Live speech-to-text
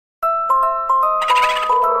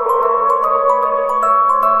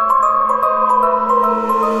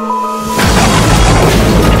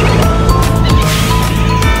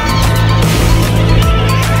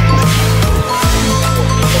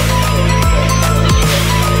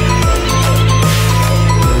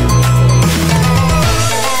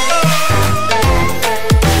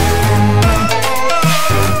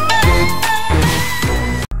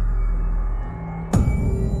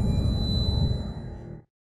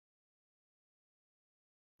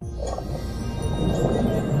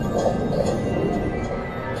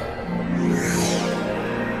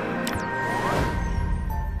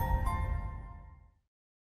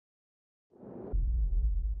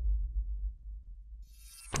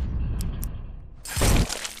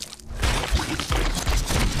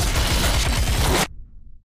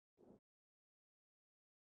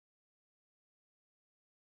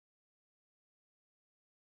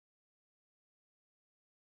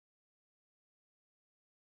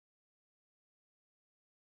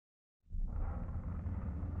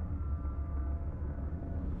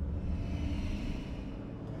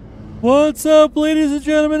What's up, ladies and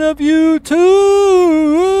gentlemen of YouTube?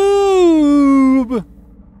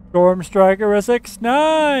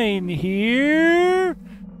 StormStrikerSX9 here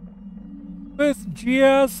with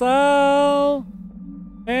GSL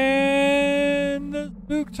and the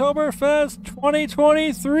Spooktober Fest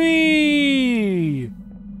 2023.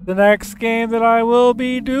 The next game that I will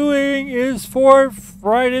be doing is for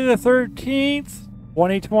Friday the 13th,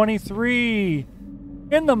 2023,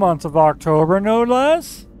 in the month of October, no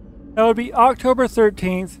less. That would be October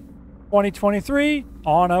 13th, 2023,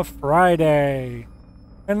 on a Friday.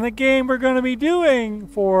 And the game we're going to be doing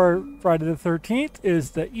for Friday the 13th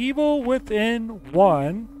is The Evil Within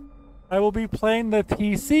 1. I will be playing the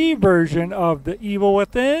PC version of The Evil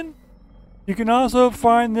Within. You can also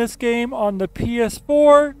find this game on the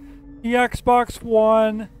PS4, the Xbox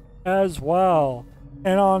One as well.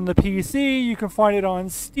 And on the PC, you can find it on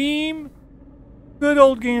Steam,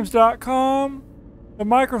 goodoldgames.com, the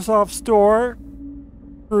Microsoft Store,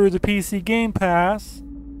 through the PC Game Pass,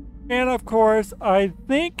 and of course, I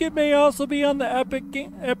think it may also be on the Epic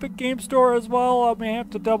Game Store as well. I may have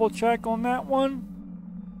to double check on that one.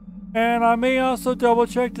 And I may also double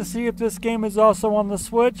check to see if this game is also on the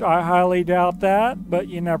Switch. I highly doubt that, but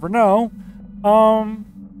you never know.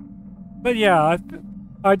 But yeah,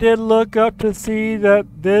 I did look up to see that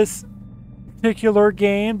this particular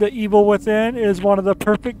game, The Evil Within, is one of the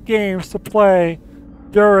perfect games to play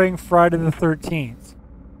during Friday the 13th.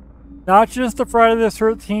 Not just the Friday the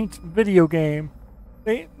 13th video game.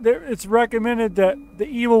 It's recommended that The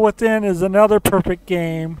Evil Within is another perfect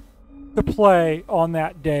game to play on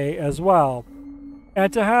that day as well.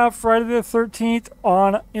 And to have Friday the 13th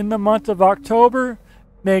on in the month of October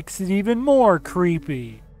makes it even more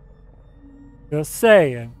creepy. Just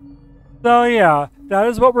saying. So yeah, that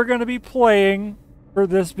is what we're going to be playing for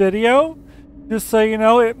this video. Just so you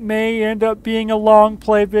know, it may end up being a long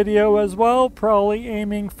play video as well, probably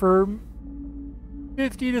aiming for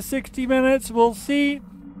 50 to 60 minutes. We'll see,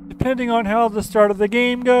 depending on how the start of the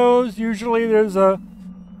game goes. Usually there's a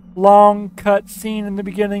long cut scene in the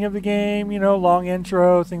beginning of the game, you know, long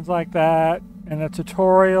intro, things like that, and a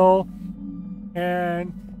tutorial.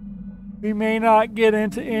 And we may not get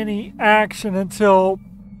into any action until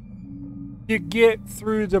you get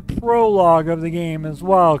through the prologue of the game as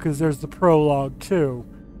well, because there's the prologue too.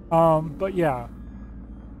 But yeah,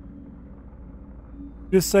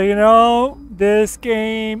 just so you know, this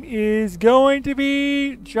game is going to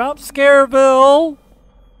be Jump Scareville.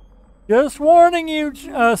 Just warning you,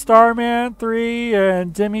 Starman 3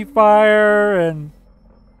 and Demi-Fire and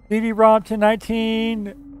CD-ROM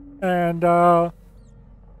 1019 and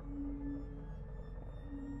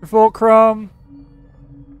MrFullCrumb,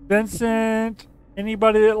 Vincent,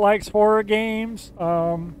 anybody that likes horror games.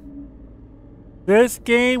 This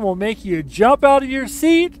game will make you jump out of your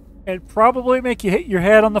seat and probably make you hit your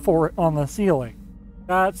head on the ceiling.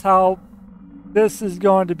 That's how this is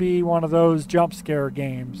going to be one of those jump scare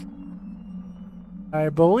games. I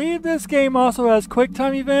believe this game also has quick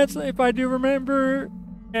time events, if I do remember.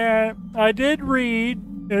 And I did read,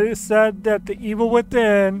 it said that The Evil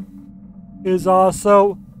Within is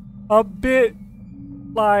also a bit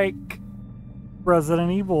like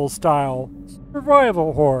Resident Evil style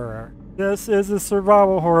survival horror. This is a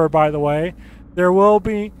survival horror, by the way. There will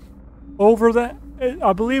be I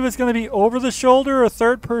believe it's going to be over the shoulder, a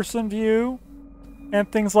third person view,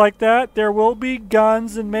 and things like that. There will be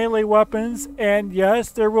guns and melee weapons, and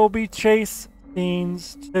yes, there will be chase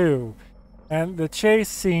scenes too. And the chase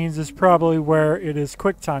scenes is probably where it is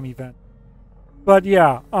quick time event. But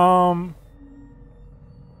yeah,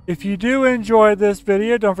 if you do enjoy this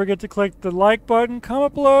video, don't forget to click the like button,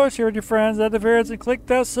 comment below, share with your friends, add the favorites, and click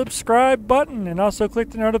that subscribe button. And also click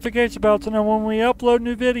the notification bell to know when we upload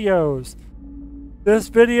new videos. This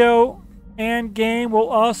video and game will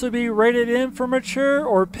also be rated M for mature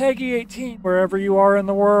or PEGI 18 wherever you are in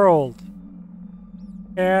the world.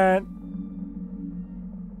 And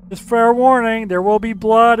just fair warning, there will be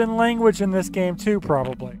blood and language in this game too,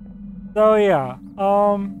 probably. So yeah,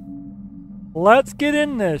 let's get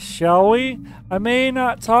in this, shall we? I may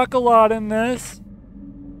not talk a lot in this,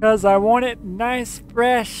 because I want it nice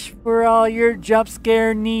fresh for all your jump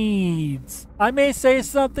scare needs. I may say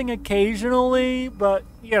something occasionally, but,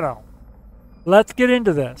 you know, let's get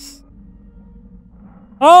into this.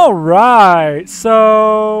 Alright,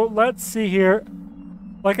 so let's see here.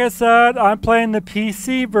 Like I said, I'm playing the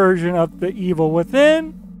PC version of The Evil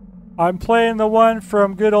Within. I'm playing the one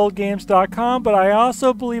from goodoldgames.com, but I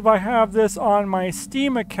also believe I have this on my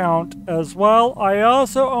Steam account as well. I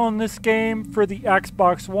also own this game for the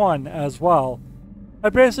Xbox One as well. I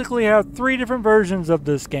basically have 3 different versions of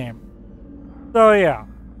this game. So yeah.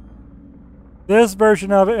 This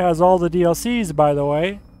version of it has all the DLCs, by the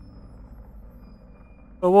way.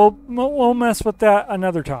 But we'll mess with that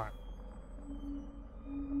another time.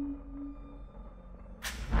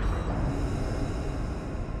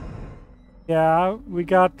 Yeah, we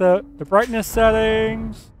got the brightness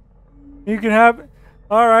settings. You can have,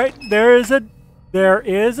 all right. There is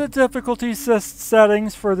a difficulty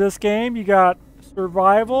settings for this game. You got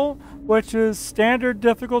survival, which is standard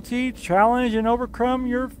difficulty, challenge and overcome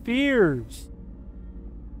your fears.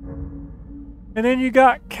 And then you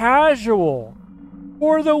got casual.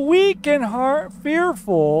 For the weak and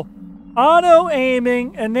fearful,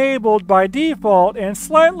 auto-aiming enabled by default and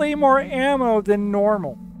slightly more ammo than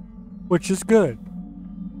normal, which is good.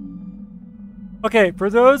 Okay, for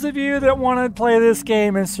those of you that want to play this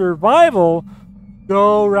game in survival,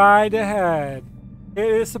 go right ahead. It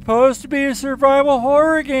is supposed to be a survival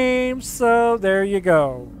horror game, so there you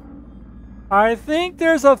go. I think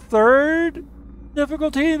there's a third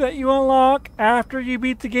difficulty that you unlock after you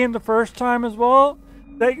beat the game the first time as well.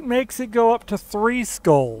 That makes it go up to 3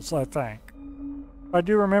 skulls, I think. If I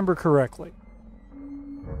do remember correctly.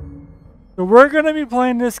 So we're going to be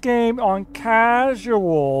playing this game on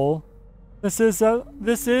casual. This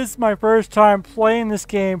is my first time playing this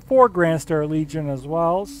game for GrandStarLegion as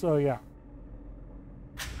well, so yeah.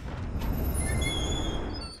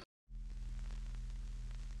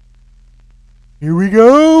 Here we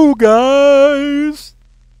go, guys!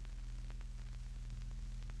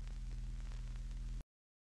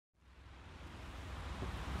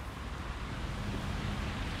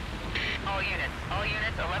 All units,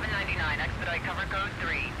 1199, expedite cover code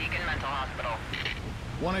 3, Deacon Mental Hospital.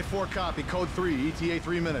 184 copy, code 3, ETA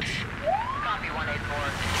 3 minutes. Copy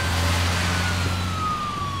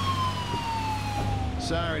 184.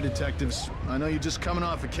 Sorry, detectives. I know you're just coming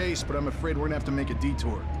off a case, but I'm afraid we're gonna have to make a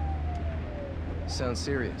detour. Sounds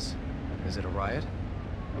serious. Is it a riot?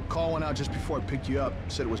 A call went out just before I picked you up.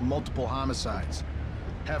 Said it was multiple homicides.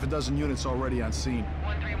 Half a dozen units already on scene.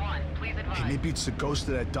 131, please advise. Hey, maybe it's the ghost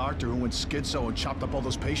of that doctor who went schizo and chopped up all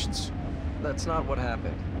those patients. That's not what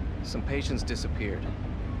happened. Some patients disappeared.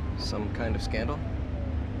 Some kind of scandal?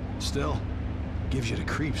 Still, gives you the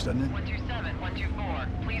creeps, doesn't it? 127,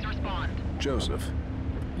 124, please respond. Joseph,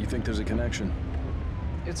 you think there's a connection?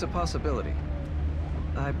 It's a possibility.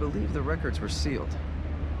 I believe the records were sealed.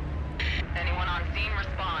 Anyone on scene,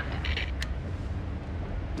 respond.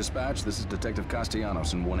 Dispatch, this is Detective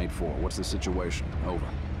Castellanos in 184. What's the situation? Over.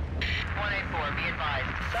 184, be advised.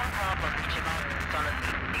 Some problem reaching on the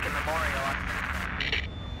Deacon Memorial.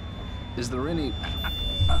 Is there any...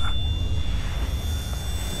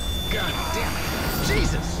 God damn it!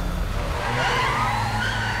 Jesus!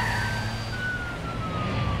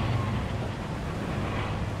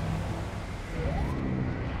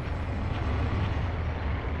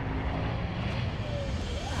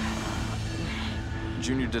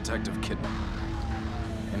 Junior Detective Kidman.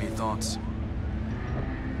 Any thoughts?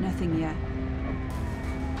 Nothing yet.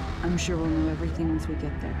 I'm sure we'll know everything once we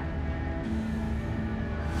get there.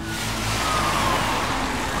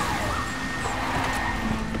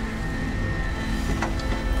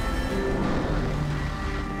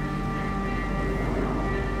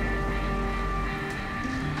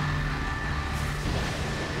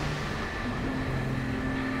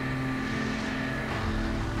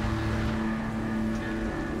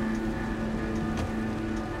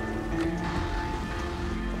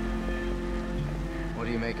 What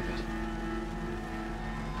do you make of it?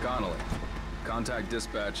 Connolly, contact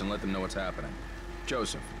dispatch and let them know what's happening.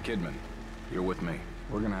 Joseph, Kidman, you're with me.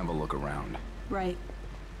 We're gonna have a look around. Right.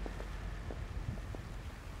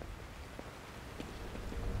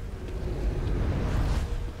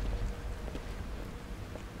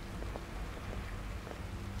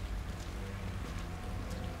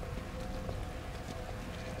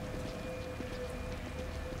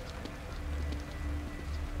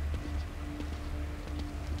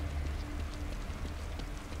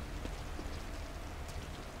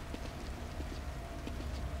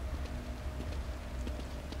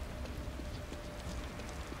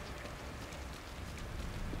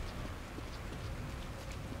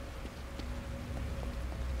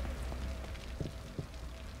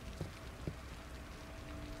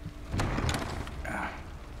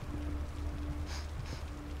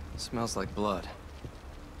 Smells like blood.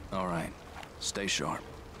 All right, stay sharp.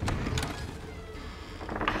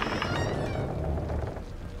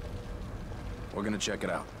 We're gonna check it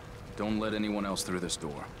out. Don't let anyone else through this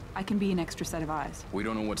door. I can be an extra set of eyes. We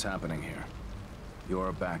don't know what's happening here. You're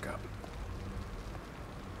a backup.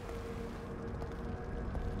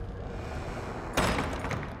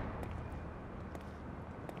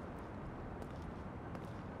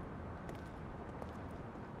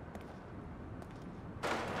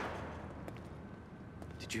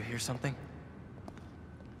 Did you hear something?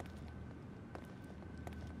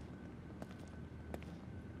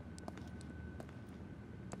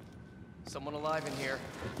 Someone alive in here.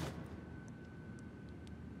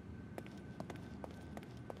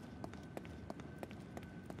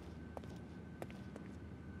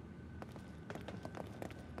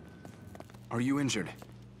 Are you injured?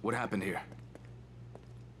 What happened here?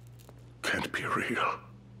 Can't be real.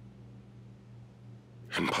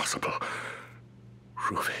 Impossible.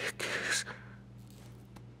 Ruvik is...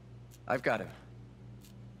 I've got him.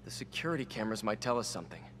 The security cameras might tell us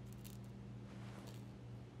something.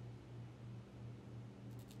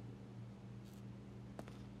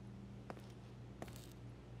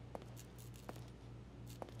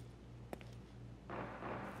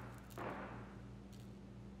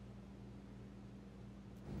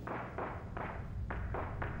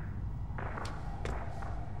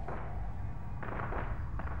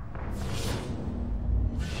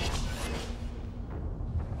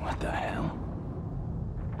 What the hell?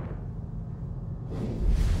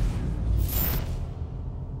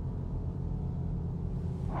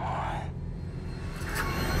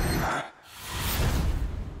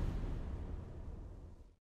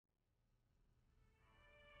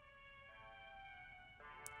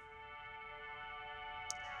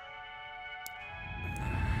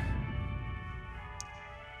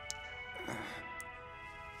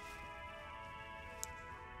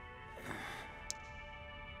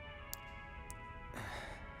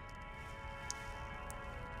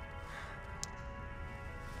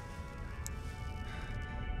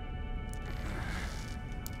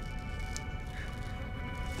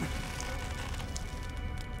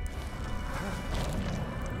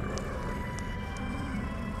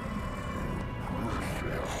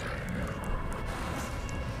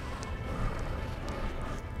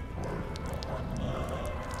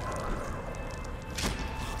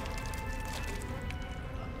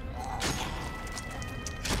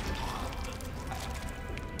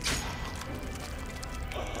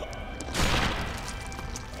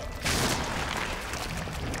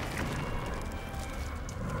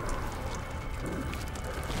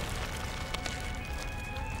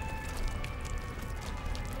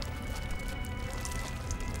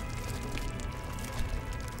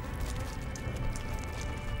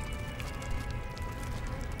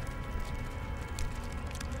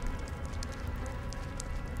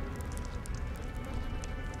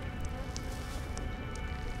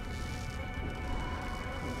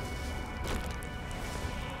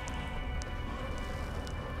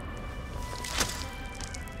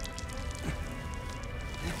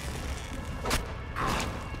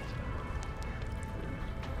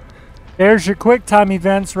 There's your quick time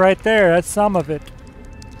events right there. That's some of it.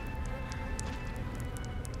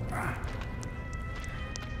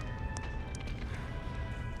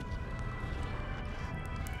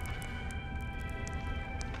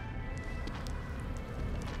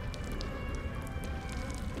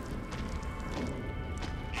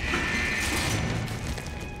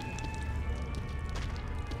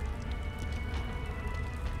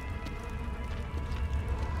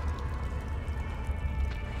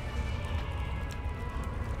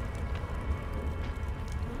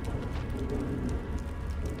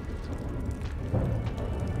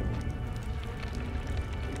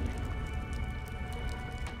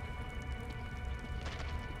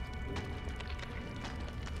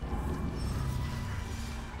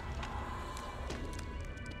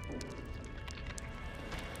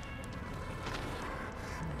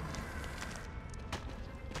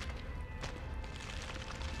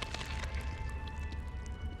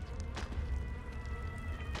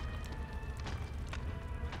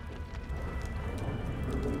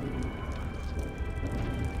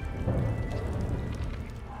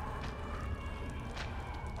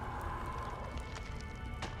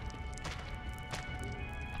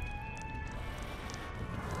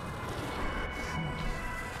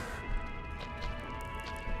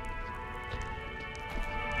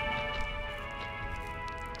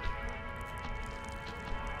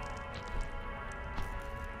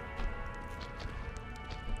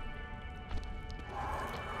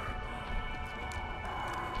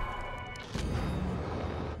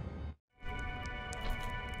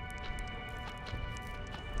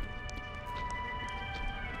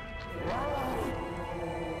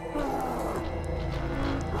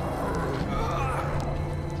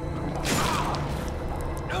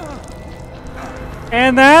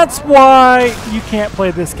 And that's why you can't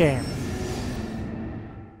play this game.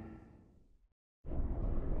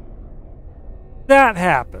 That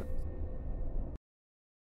happened.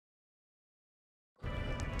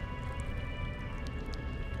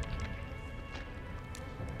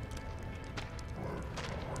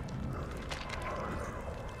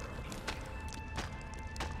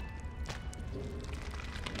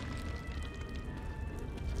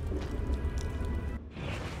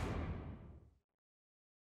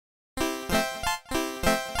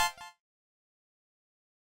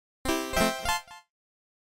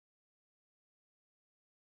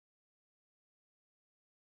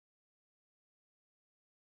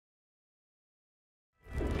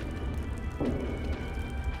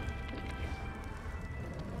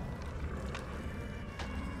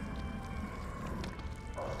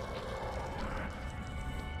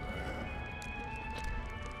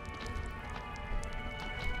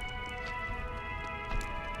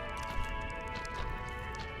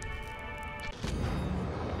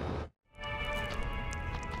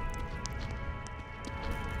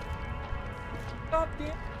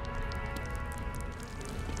 damn.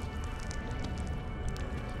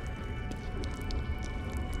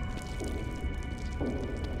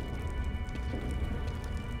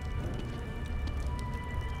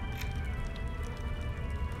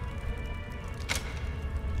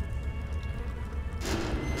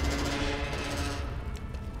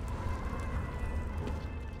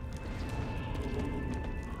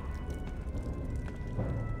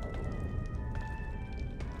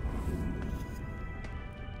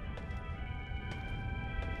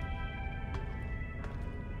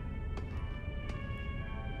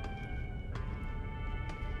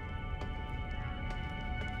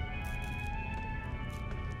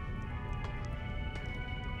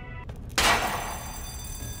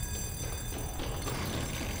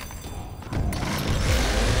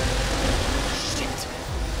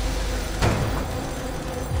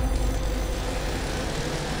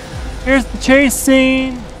 Here's the chase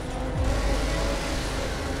scene.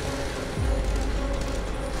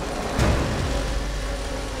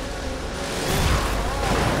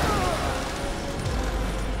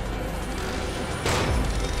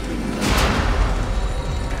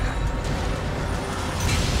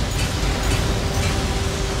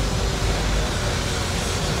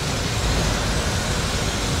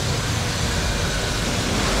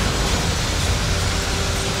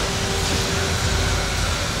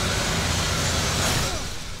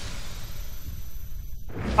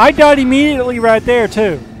 I died immediately right there,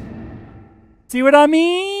 too. See what I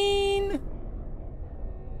mean?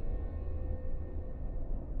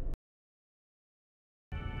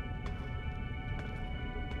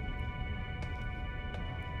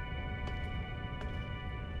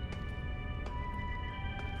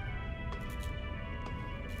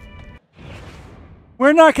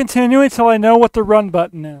 We're not continuing until I know what the run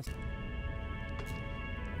button is.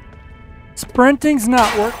 Sprinting's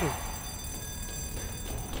not working.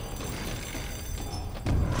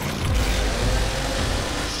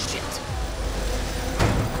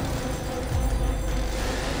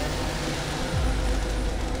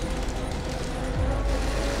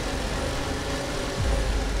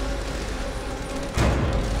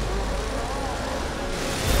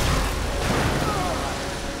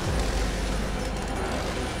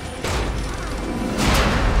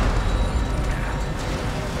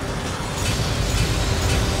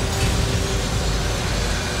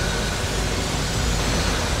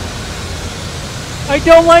 I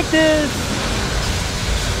don't like this!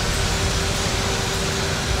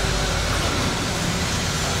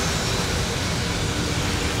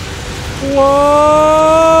 What?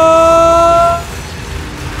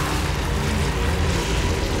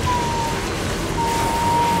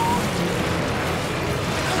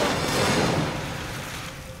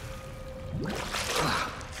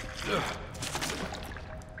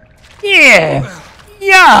 Yeah!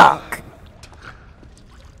 Yuck!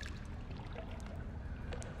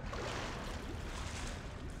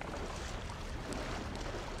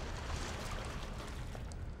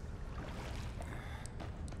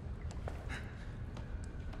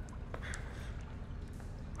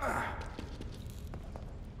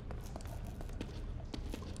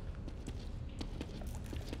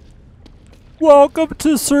 Welcome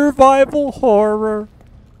to survival horror.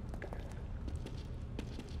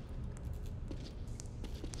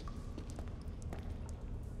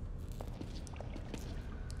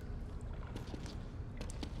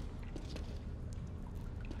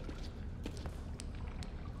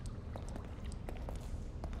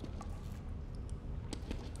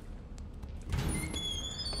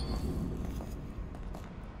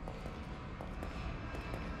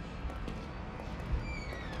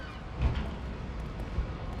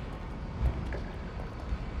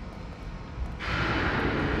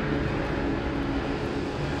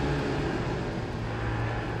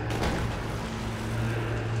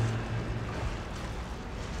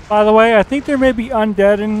 By the way, I think there may be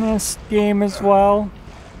undead in this game as well.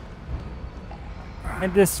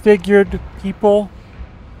 And disfigured people.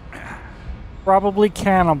 Probably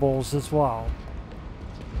cannibals as well.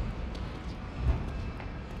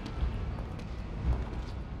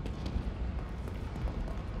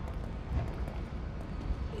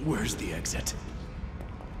 Where's the exit?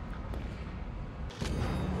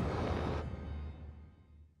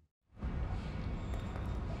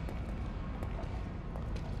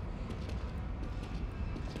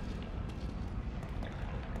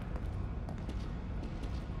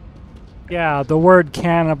 Yeah, the word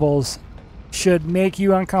cannibals should make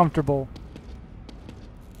you uncomfortable.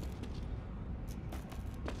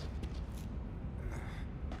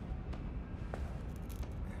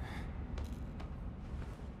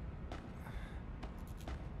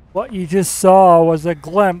 What you just saw was a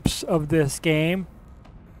glimpse of this game.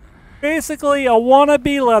 Basically, a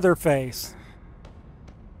wannabe Leatherface.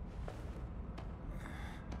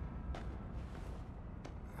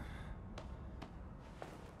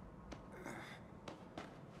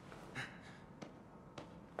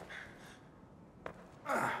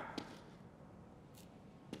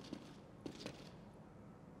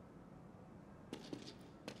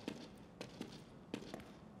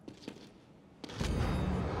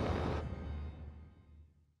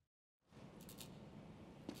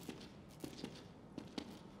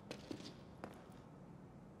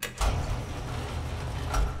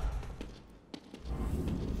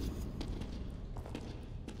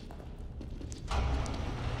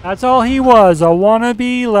 That's all he was, a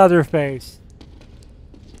wannabe Leatherface.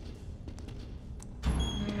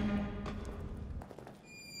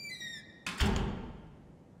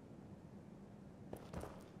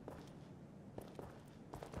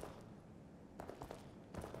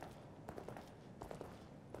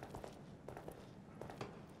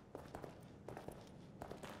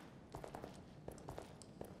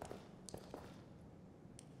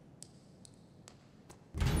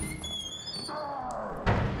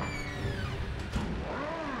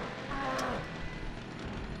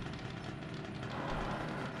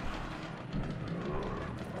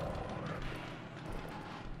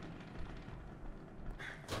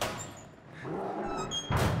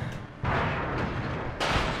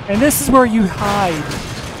 And this is where you hide.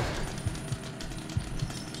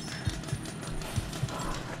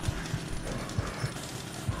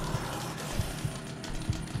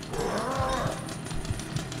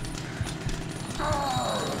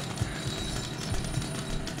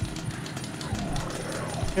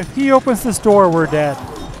 If he opens this door, we're dead.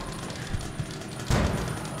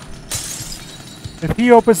 If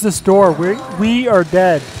he opens this door, we are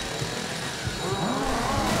dead.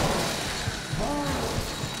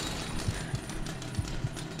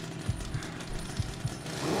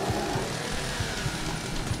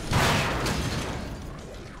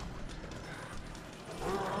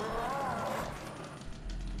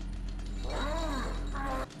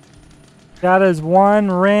 That is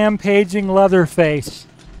one rampaging Leatherface.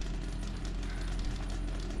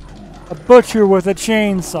 A butcher with a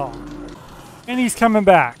chainsaw. And he's coming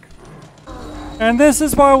back. And this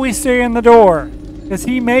is why we stay in the door, because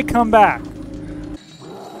he may come back.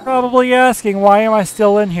 Probably asking, why am I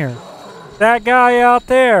still in here? That guy out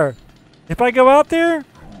there. If I go out there,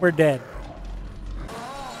 we're dead.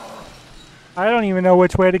 I don't even know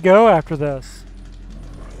which way to go after this.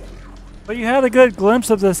 But you had a good glimpse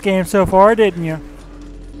of this game so far, didn't you?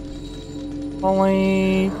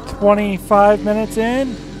 Only 25 minutes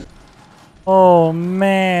in? Oh,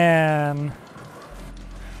 man.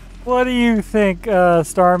 What do you think,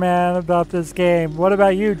 Starman, about this game? What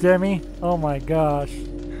about you, Demi? Oh my gosh.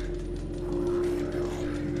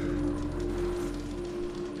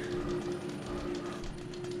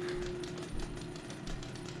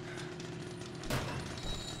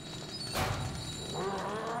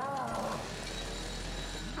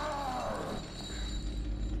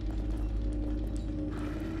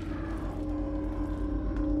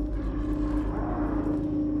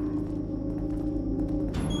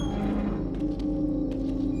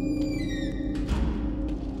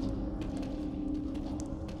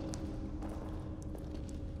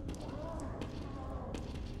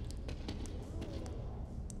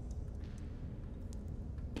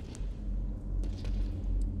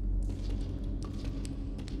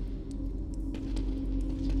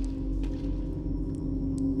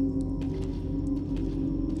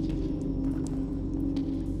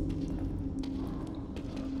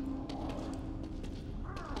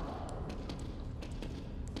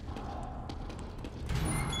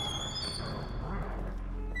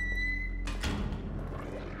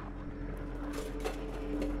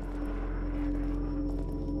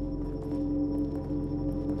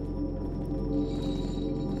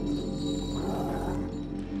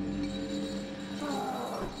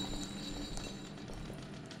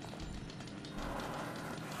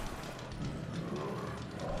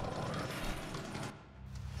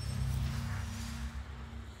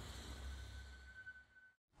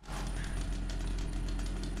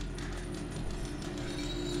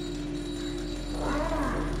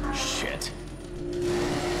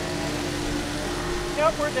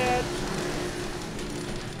 Yep, we're dead.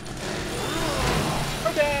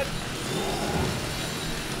 We're dead.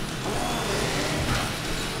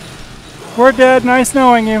 We're dead. Nice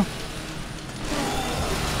knowing you.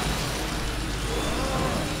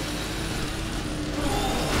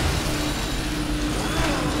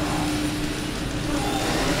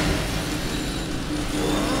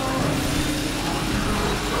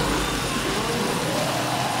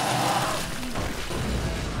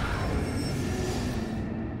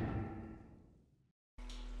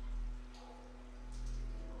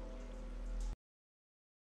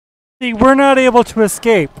 See, we're not able to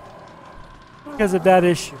escape because of that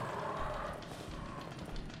issue.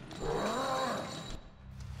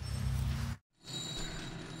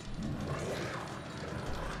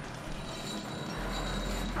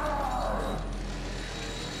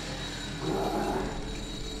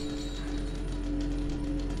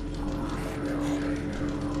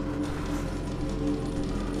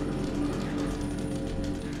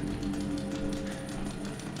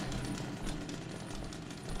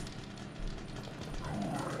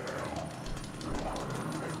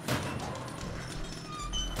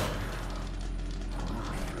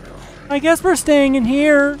 I guess we're staying in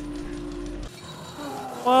here.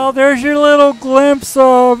 Well, there's your little glimpse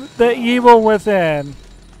of the evil within.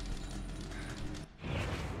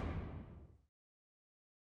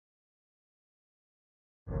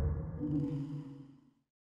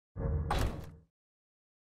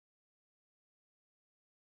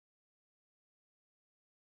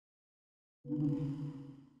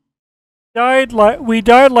 We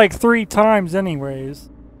died like 3 times anyways.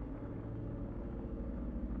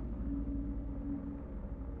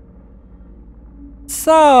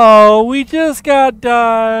 So, we just got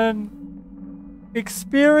done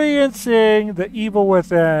experiencing the evil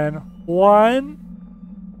within.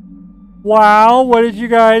 1. Wow, what did you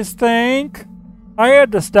guys think? I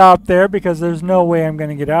had to stop there because there's no way I'm going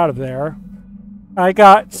to get out of there. I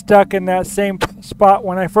got stuck in that same spot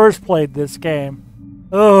when I first played this game.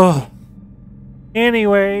 Ugh.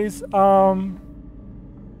 Anyways,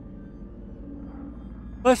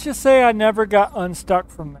 let's just say I never got unstuck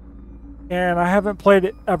from that. And I haven't played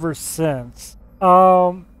it ever since.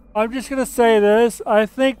 I'm just going to say this. I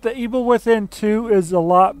think The Evil Within 2 is a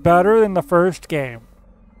lot better than the first game.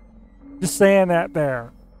 Just saying that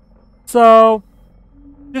there. So,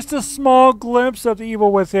 just a small glimpse of The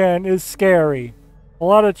Evil Within is scary. A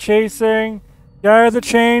lot of chasing. Guy with the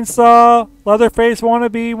chainsaw. Leatherface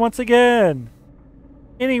wannabe once again.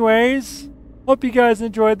 Anyways, hope you guys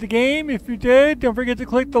enjoyed the game. If you did, don't forget to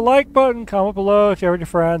click the like button, comment below, share with your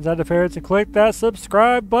friends and favorites, and click that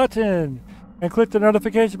subscribe button. And click the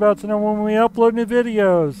notification bell to know when we upload new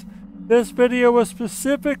videos. This video was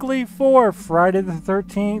specifically for Friday the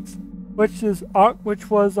 13th, which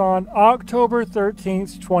was on October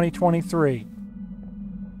 13th, 2023.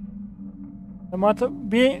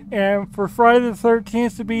 And for Friday the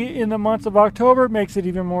 13th to be in the month of October makes it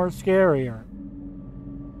even more scarier.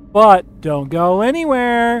 But don't go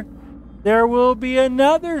anywhere. There will be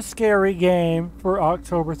another scary game for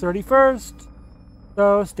October 31st.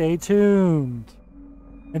 So stay tuned.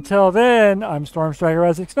 Until then, I'm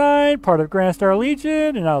StormStrikerSX9, part of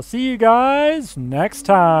GrandStarLegion, and I'll see you guys next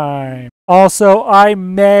time. Also, I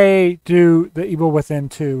may do The Evil Within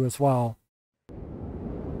 2 as well.